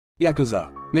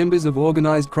Yakuza, members of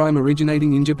organized crime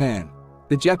originating in Japan.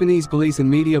 The Japanese police and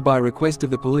media, by request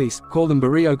of the police, call them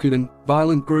Baryokuden,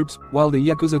 violent groups, while the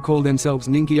Yakuza call themselves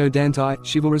Ninkyo Dantai,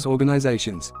 chivalrous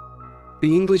organizations.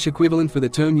 The English equivalent for the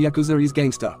term Yakuza is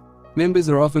gangster. Members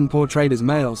are often portrayed as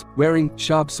males, wearing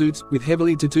sharp suits, with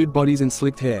heavily tattooed bodies and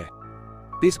slicked hair.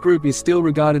 This group is still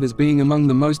regarded as being among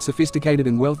the most sophisticated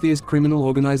and wealthiest criminal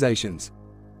organizations.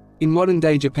 In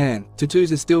modern-day Japan,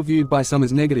 tattoos are still viewed by some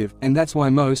as negative, and that's why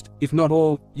most, if not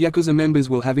all, Yakuza members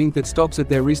will have ink that stops at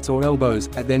their wrists or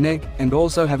elbows, at their neck, and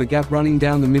also have a gap running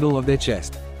down the middle of their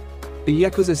chest. The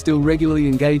Yakuza still regularly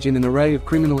engage in an array of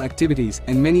criminal activities,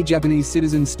 and many Japanese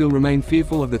citizens still remain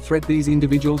fearful of the threat these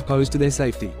individuals pose to their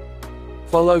safety.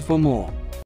 Follow for more.